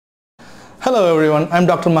Hello everyone, I'm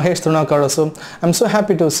Dr. Mahesh Trunakarasu. I'm so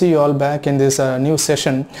happy to see you all back in this new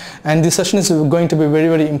session, and this session is going to be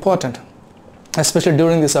very important, especially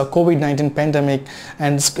during this COVID-19 pandemic,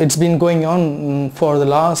 and it's been going on for the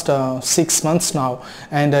last 6 months now,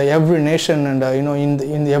 and every nation and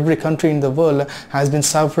in every country in the world has been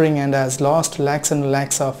suffering and has lost lakhs and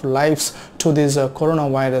lakhs of lives to this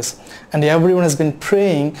coronavirus, and everyone has been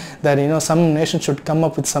praying that some nation should come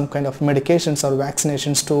up with some kind of medications or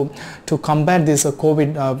vaccinations to combat this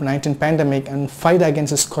COVID-19 pandemic and fight against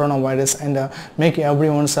this coronavirus and make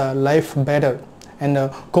everyone's life better and a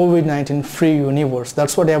COVID-19 free universe.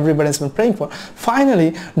 That's what everybody has been praying for.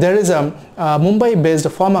 Finally, there is a Mumbai-based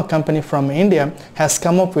pharma company from India has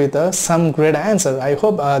come up with some great answer. I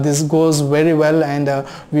hope this goes very well and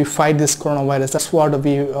we fight this coronavirus. That's what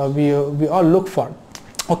we all look for.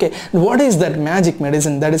 Okay, what is that magic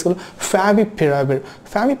medicine? That is called Favipiravir.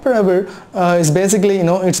 Favipiravir is basically,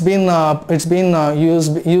 it's been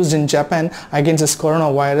used in Japan against this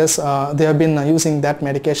coronavirus. They have been using that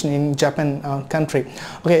medication in Japan country.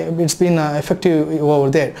 Okay, it's been effective over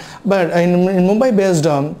there. But in Mumbai-based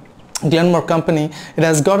Glenmark company, it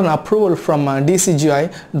has got an approval from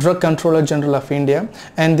DCGI, Drug Controller General of India,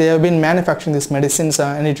 and they have been manufacturing these medicines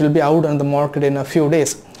and it will be out on the market in a few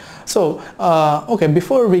days. So, okay,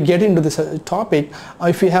 before we get into this topic,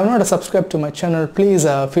 if you have not subscribed to my channel, please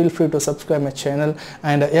feel free to subscribe my channel,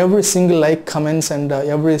 and every single like, comments and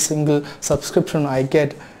every single subscription I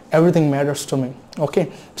get, everything matters to me.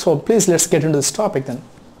 Okay, so please let's get into this topic then.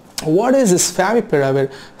 What is this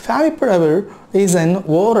Favipiravir? Favipiravir is an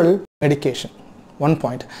oral medication, one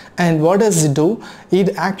point. And what does it do?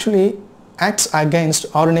 It actually acts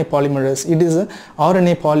against RNA polymerase. It is a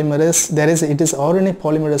RNA polymerase. It is RNA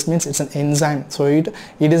polymerase means it's an enzyme. So it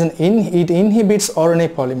inhibits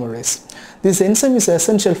RNA polymerase. This enzyme is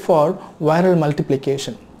essential for viral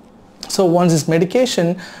multiplication. So once this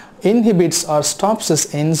medication inhibits or stops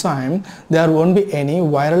this enzyme, there won't be any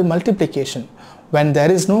viral multiplication. When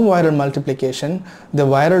there is no viral multiplication, the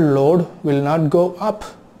viral load will not go up.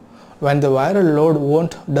 When the viral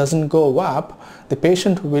load doesn't go up, the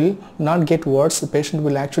patient will not get worse, the patient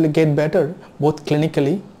will actually get better, both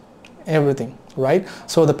clinically, everything, right?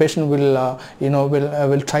 So the patient will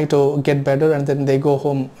will try to get better and then they go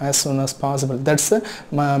home as soon as possible. That's the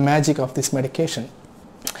magic of this medication.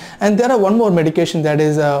 And there are one more medication that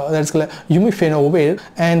is that's called lopinavir,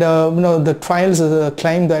 and the trials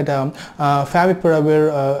claim that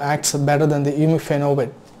Favipiravir acts better than the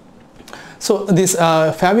lopinavir. So this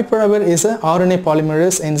Favipiravir is a RNA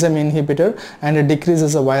polymerase enzyme inhibitor and it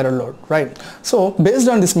decreases the viral load, right? So based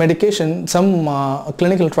on this medication, some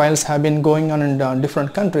clinical trials have been going on in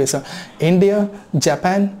different countries, India,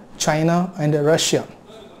 Japan, China and Russia.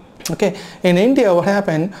 Okay, in India what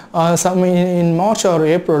happened, in March or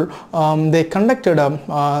April, they conducted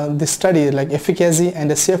this study like efficacy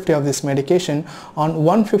and the safety of this medication on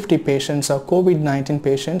 150 patients or COVID-19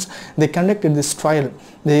 patients. They conducted this trial.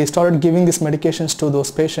 They started giving these medications to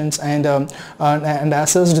those patients and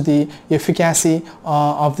assessed the efficacy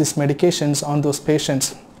of these medications on those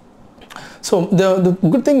patients. So the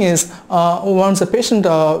good thing is, once a patient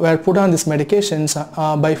were put on these medications,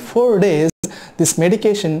 by 4 days this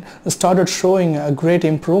medication started showing a great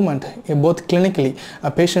improvement both clinically.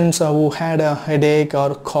 Patients who had a headache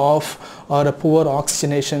or cough or a poor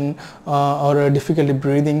oxygenation or a difficulty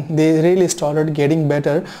breathing, they really started getting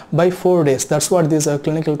better by 4 days. That's what these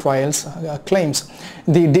clinical trials claims.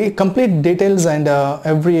 The complete details and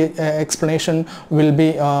every explanation will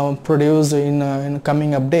be produced in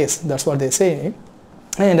coming up days. That's what they say.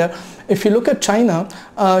 And if you look at China,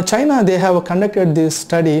 they have conducted this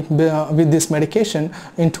study with this medication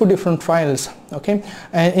in 2 different trials. Okay,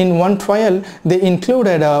 and in one trial they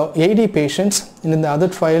included 80 patients, and in the other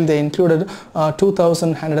trial they included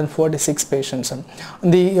 2,146 patients.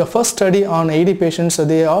 The first study on 80 patients,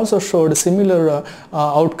 they also showed a similar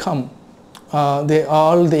outcome. All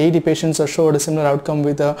the 80 patients showed a similar outcome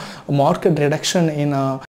with a marked reduction in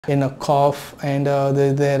a cough, and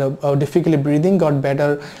their difficulty breathing got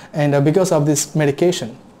better, and because of this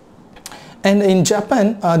medication. And in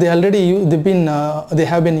Japan, they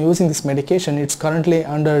have been using this medication. It's currently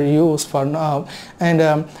under use for now.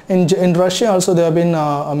 And in Russia also they have been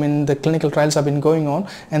the clinical trials have been going on,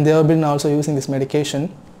 and they have been also using this medication.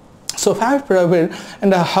 So Favipiravir,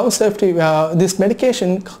 and how safety, this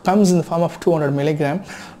medication comes in the form of 200 milligram,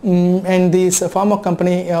 and this pharma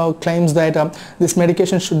company claims that this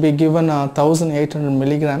medication should be given 1800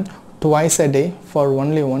 milligram twice a day for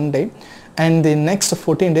only 1 day, and the next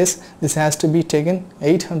 14 days this has to be taken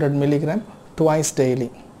 800 milligram twice daily.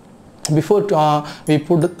 before we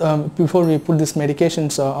put these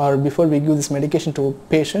medications or before we give this medication to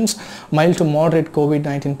patients, mild to moderate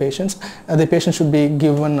COVID-19 patients, the patient should be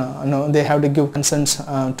given they have to give consents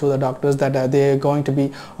to the doctors that they are going to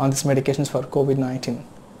be on these medications for COVID-19.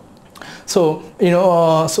 So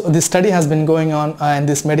so this study has been going on, and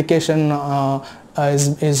this medication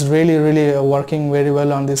is really working very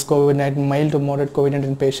well on this COVID-19, mild to moderate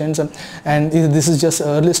COVID-19 patients, and this is just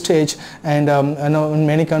early stage, and in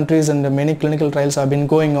many countries and many clinical trials have been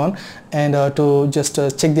going on, and to just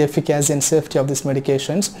check the efficacy and safety of these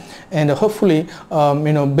medications, and hopefully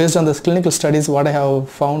based on the clinical studies, what I have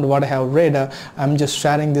found, what I have read, I'm just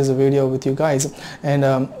sharing this video with you guys.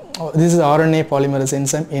 And this is RNA polymerase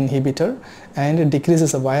enzyme inhibitor, and it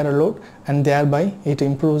decreases the viral load, and thereby it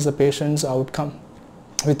improves the patient's outcome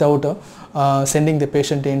without sending the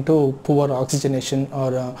patient into poor oxygenation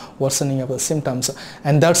or worsening of the symptoms.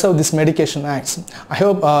 And that's how this medication acts. I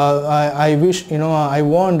hope I wish I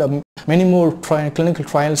want many more clinical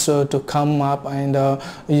trials to come up, and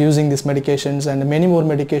using these medications and many more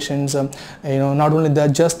medications, not only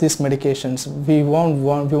that, just these medications. We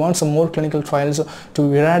want some more clinical trials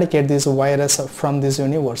to eradicate this virus from this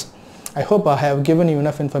universe. I hope I have given you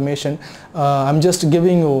enough information. I'm just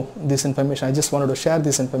giving you this information. I just wanted to share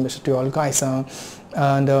this information to you all guys,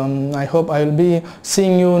 and I hope I will be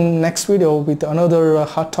seeing you in next video with another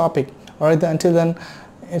hot topic. Alright, until then,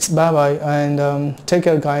 it's bye bye, and take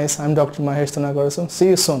care guys. I'm Dr. G. See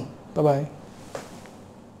you soon. Bye bye.